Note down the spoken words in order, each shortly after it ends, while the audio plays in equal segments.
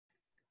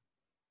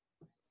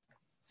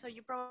So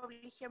you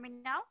probably hear me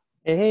now?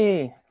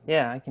 Hey,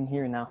 yeah, I can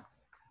hear you now.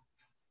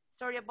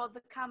 Sorry about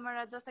the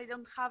camera, just I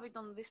don't have it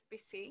on this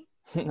PC.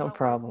 It's No my work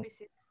problem. PC,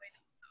 so I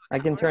don't have I a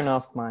can camera. turn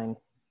off mine.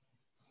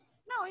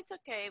 No, it's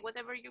okay,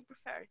 whatever you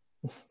prefer.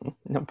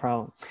 No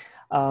problem.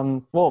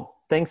 Well,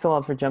 thanks a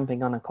lot for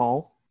jumping on a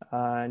call.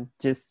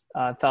 Just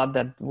thought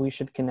that we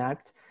should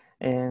connect.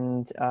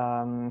 And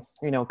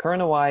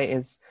CoronaWhy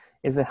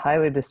is a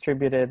highly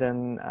distributed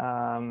and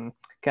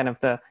kind of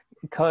the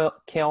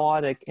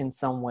chaotic in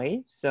some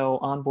way. So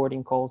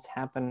onboarding calls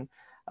happen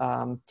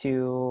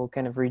to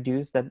kind of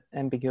reduce that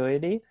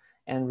ambiguity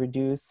and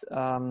reduce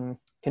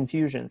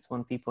confusions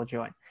when people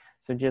join.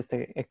 So just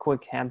a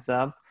quick heads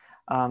up.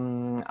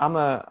 I'm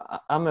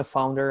a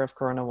founder of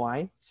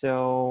CoronaWhy.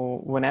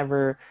 So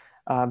whenever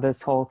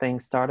this whole thing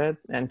started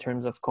in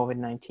terms of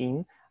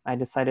COVID-19, I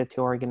decided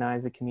to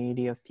organize a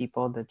community of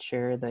people that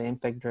share the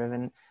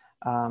impact-driven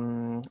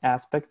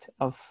aspect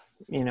of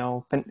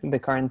the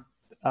current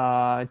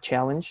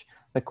challenge,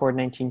 the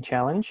COVID-19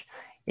 challenge.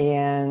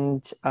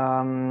 And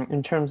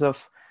in terms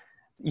of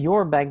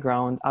your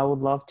background, I would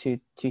love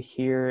to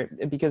hear,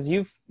 because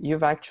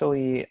you've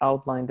actually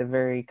outlined a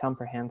very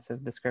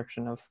comprehensive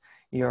description of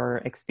your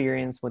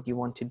experience, what you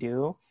want to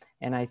do,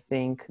 and I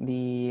think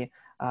the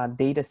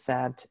data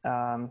set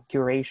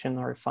curation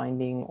or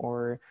finding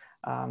or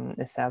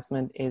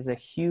assessment is a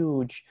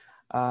huge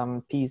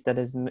piece that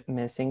is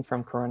missing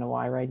from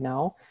CoronaWhy right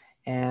now.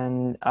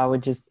 And I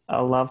would just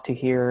love to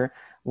hear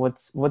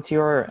what's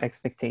your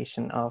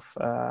expectation of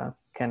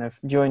kind of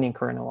joining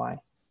CoronaWhy.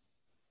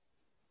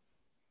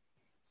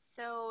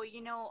 So,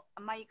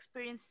 my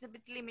experience is a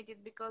bit limited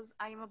because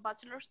I am a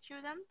bachelor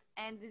student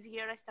and this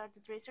year I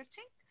started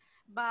researching.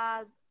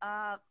 But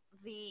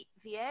the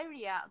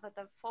area that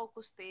I've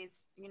focused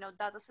is,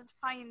 dataset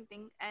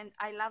finding, and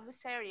I love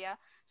this area.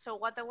 So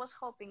what I was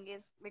hoping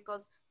is,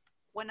 because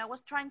when I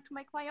was trying to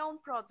make my own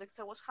projects,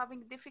 I was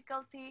having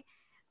difficulty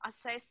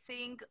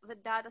assessing the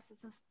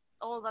datasets and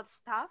all that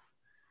stuff.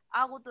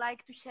 I would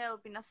like to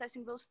help in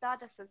assessing those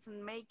datasets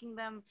and making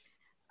them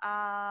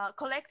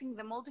collecting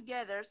them all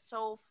together,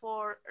 so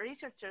for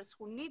researchers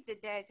who need the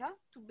data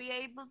to be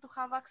able to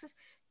have access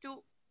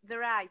to the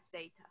right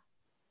data.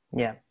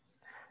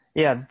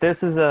 Yeah,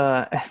 this is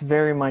a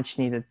very much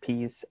needed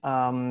piece.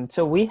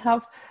 So we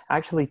have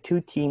actually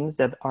two teams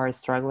that are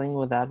struggling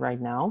with that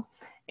right now.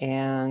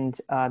 And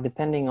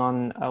depending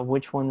on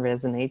which one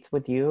resonates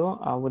with you,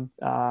 I would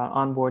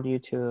onboard you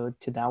to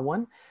that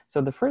one. So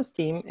the first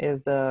team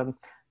is the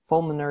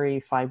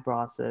pulmonary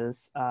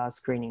fibrosis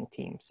screening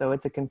team. So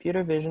it's a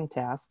computer vision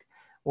task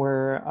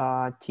where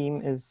a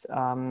team is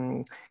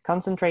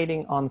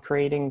concentrating on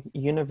creating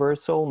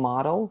universal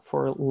model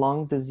for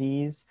lung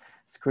disease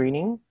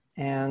screening.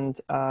 And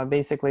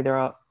basically there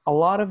are a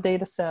lot of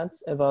data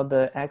sets about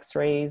the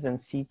x-rays and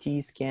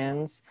CT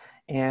scans,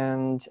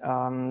 and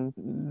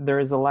there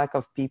is a lack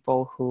of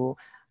people who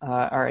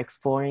are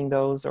exploring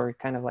those or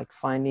kind of like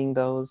finding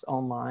those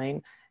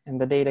online, and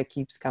the data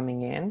keeps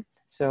coming in.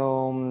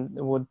 So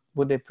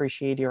would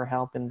appreciate your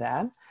help in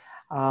that.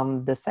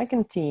 The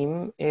second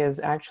team is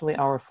actually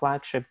our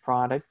flagship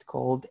product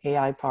called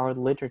AI-powered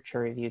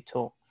literature review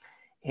tool.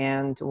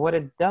 And what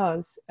it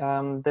does,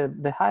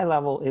 the high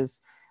level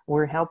is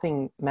we're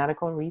helping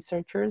medical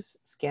researchers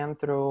scan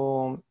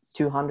through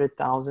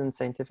 200,000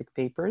 scientific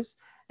papers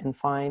and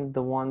find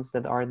the ones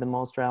that are the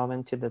most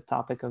relevant to the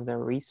topic of their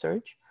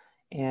research.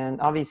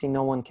 And obviously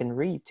no one can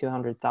read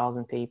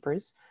 200,000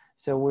 papers.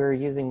 So we're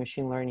using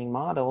machine learning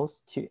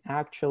models to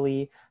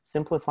actually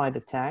simplify the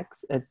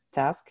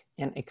task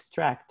and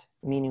extract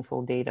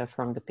meaningful data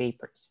from the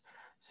papers.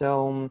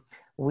 So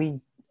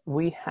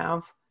we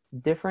have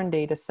different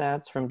data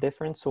sets from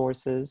different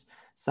sources.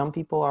 Some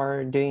people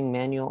are doing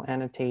manual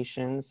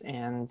annotations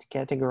and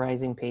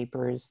categorizing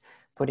papers,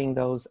 putting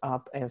those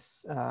up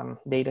as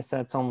data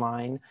sets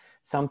online.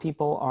 Some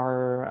people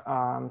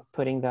are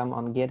putting them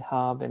on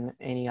GitHub and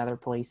any other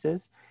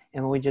places.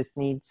 And we just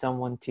need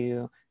someone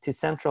to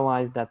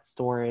centralize that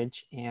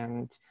storage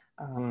and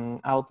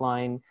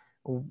outline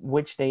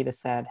which data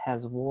set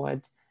has what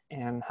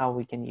and how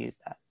we can use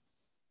that.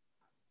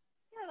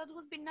 Yeah, that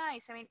would be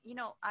nice. I mean,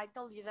 I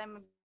told you that I'm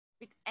a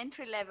bit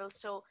entry level,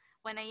 so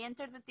when I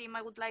enter the team,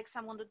 I would like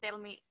someone to tell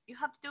me, you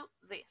have to do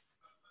this.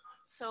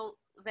 So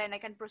then I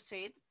can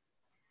proceed.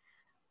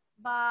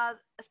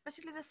 But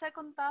especially the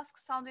second task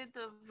sounded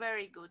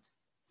very good.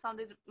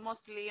 Sounded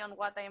mostly on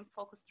what I am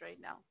focused right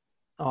now.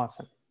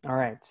 Awesome. All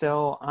right.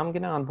 So I'm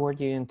going to onboard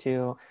you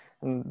into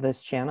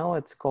this channel.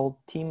 It's called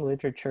Team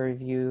Literature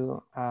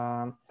Review.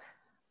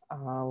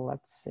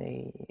 Let's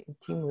say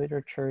Team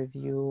Literature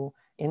Review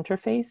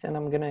interface. And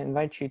I'm going to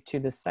invite you to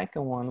the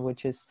second one,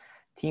 which is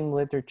Team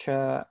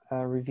Literature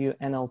Review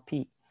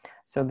NLP.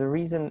 So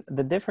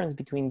the difference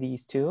between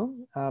these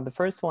two, the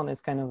first one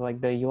is kind of like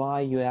the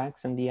UI,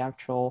 UX, and the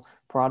actual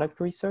product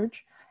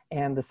research.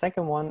 And the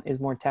second one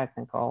is more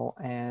technical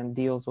and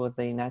deals with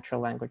the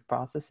natural language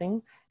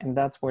processing. And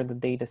that's where the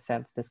data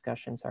sets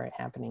discussions are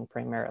happening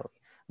primarily.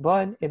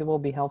 But it will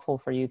be helpful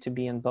for you to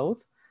be in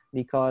both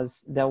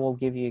because that will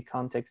give you a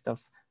context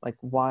of like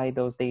why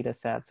those data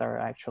sets are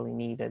actually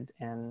needed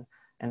and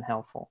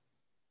helpful.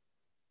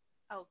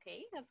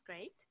 Okay, that's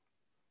great.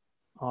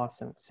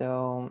 Awesome.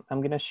 So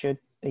I'm gonna shoot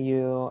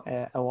you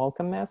a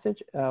welcome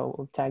message,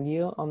 tag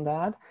you on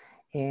that,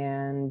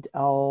 and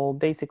I'll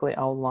basically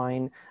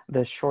outline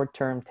the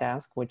short-term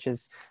task, which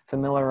is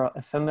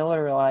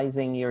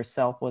familiarizing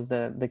yourself with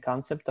the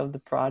concept of the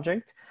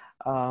project,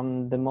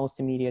 the most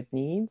immediate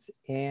needs,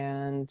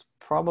 and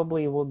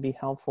probably it would be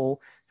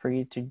helpful for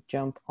you to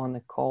jump on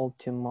a call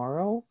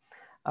tomorrow.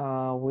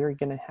 We're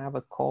gonna have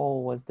a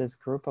call with this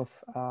group of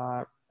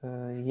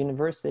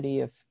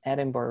University of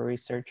Edinburgh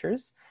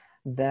researchers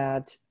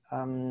that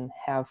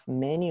have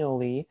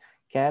manually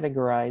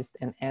categorized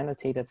and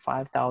annotated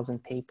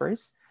 5,000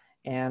 papers,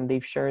 and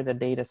they've shared a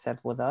data set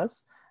with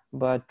us.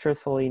 But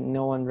truthfully,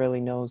 no one really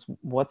knows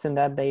what's in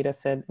that data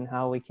set and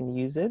how we can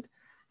use it.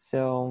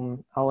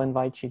 So I'll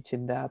invite you to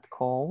that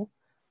call.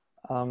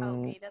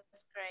 Okay,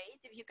 that's great.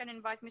 If you can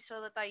invite me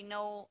so that I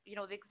know,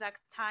 the exact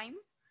time,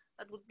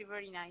 that would be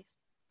very nice.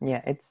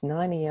 Yeah, it's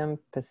 9 a.m.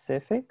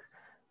 Pacific,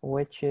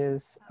 which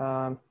is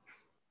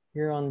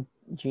you're on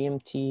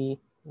GMT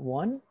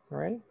 1,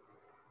 right?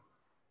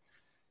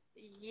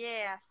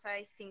 Yes,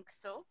 I think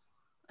so.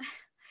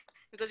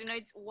 Because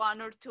it's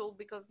 1 or 2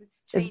 because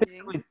it's It's changing.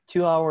 basically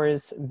 2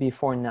 hours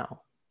before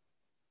now.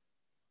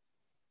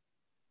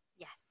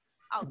 Yes.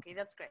 Okay,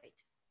 that's great.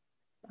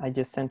 I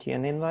just sent you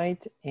an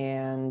invite,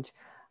 and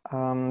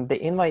the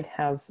invite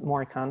has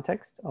more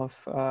context of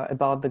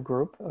about the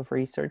group of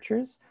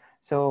researchers.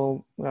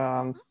 So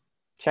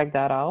check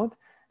that out.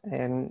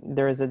 And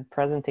there is a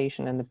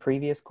presentation in the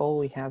previous call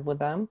we had with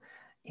them,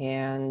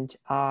 and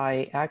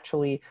I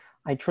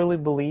truly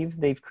believe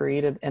they've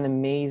created an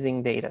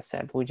amazing data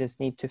set. We just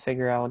need to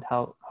figure out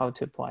how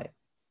to apply it.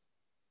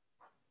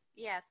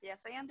 Yes,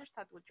 I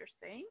understand what you're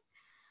saying.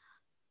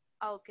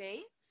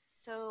 Okay,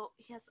 so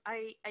yes,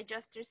 I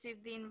just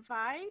received the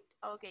invite.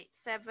 Okay,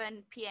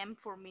 7 p.m.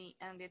 for me,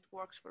 and it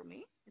works for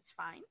me. It's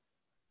fine.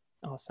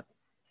 Awesome.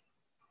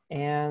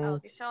 And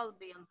Okay, so I'll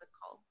be on the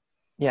call.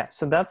 yeah,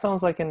 so that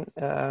sounds like an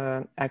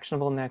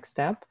actionable next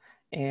step.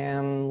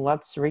 And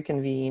let's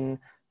reconvene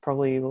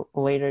probably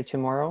later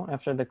tomorrow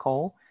after the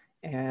call.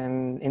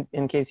 And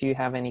in case you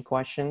have any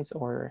questions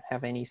or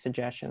have any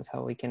suggestions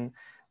how we can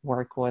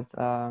work with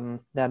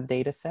that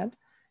data set,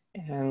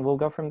 and we'll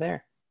go from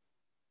there.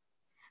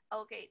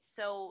 Okay,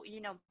 so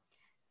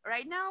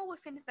right now we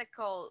finished the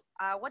call.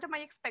 What am I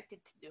expected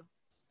to do?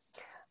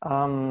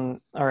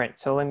 All right,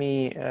 so let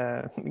me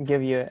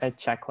give you a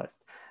checklist.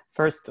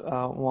 First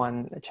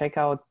one, check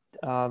out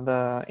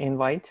the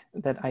invite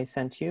that I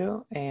sent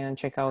you and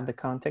check out the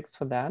context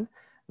for that.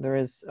 There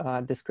is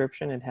a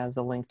description. It has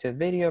a link to a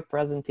video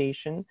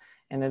presentation,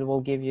 and it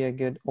will give you a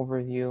good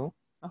overview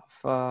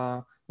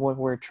of what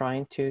we're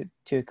trying to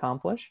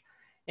accomplish.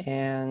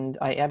 And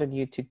I added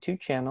you to 2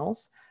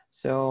 channels,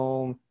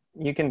 so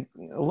you can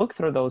look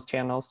through those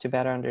channels to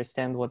better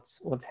understand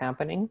what's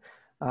happening.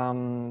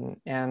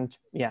 And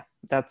yeah,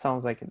 that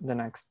sounds like the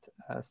next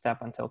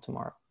step until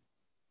tomorrow.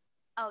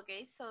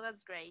 Okay, so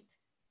that's great.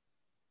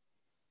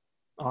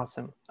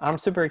 Awesome. Yeah, I'm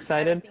super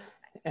excited. everything.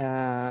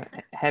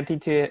 Happy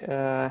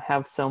to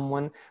have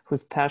someone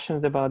who's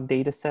passionate about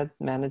data set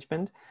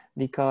management,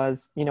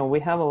 because we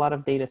have a lot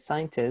of data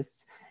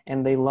scientists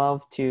and they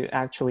love to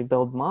actually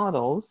build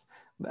models,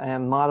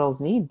 and models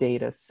need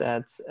data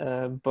sets,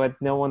 but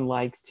no one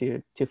likes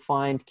to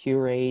find,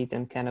 curate,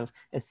 and kind of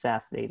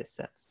assess data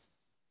sets.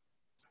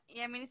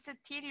 Yeah, I mean, it's a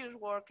tedious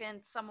work,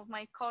 and some of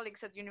my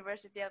colleagues at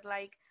university are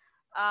like,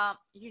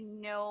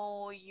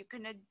 you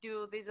cannot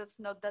do this, it's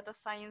not data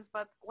science.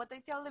 But what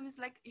I tell them is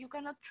like, you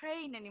cannot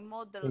train any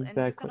model and you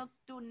Exactly. cannot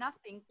do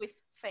nothing with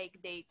fake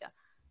data.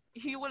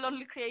 You will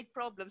only create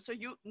problems. So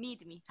you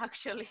need me,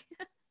 actually.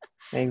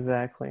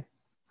 Exactly.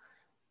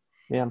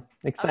 Yeah,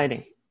 exciting.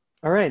 Okay.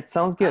 All right,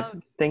 sounds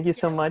good. Thank you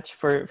so Yes. much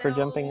for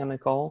jumping on So, the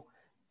call.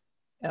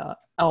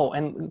 Oh,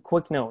 and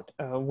quick note,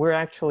 we're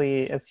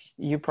actually, as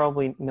you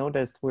probably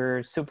noticed,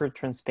 we're super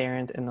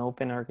transparent and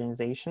open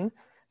organization.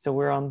 So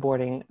we're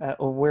onboarding,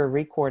 or we're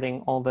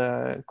recording all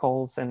the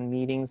calls and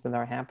meetings that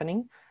are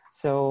happening.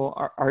 So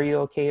are you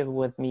okay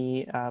with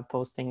me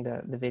posting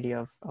the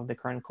video of the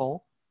current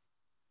call?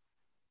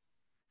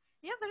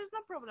 yeah, there is no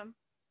problem.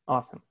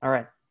 Awesome. All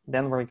right,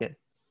 then we're good.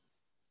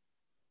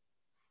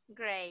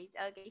 Great.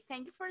 Okay.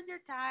 Thank you for your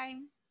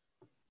time.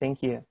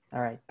 Thank you.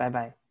 All right,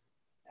 bye-bye.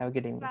 Have a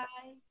good evening.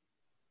 Bye.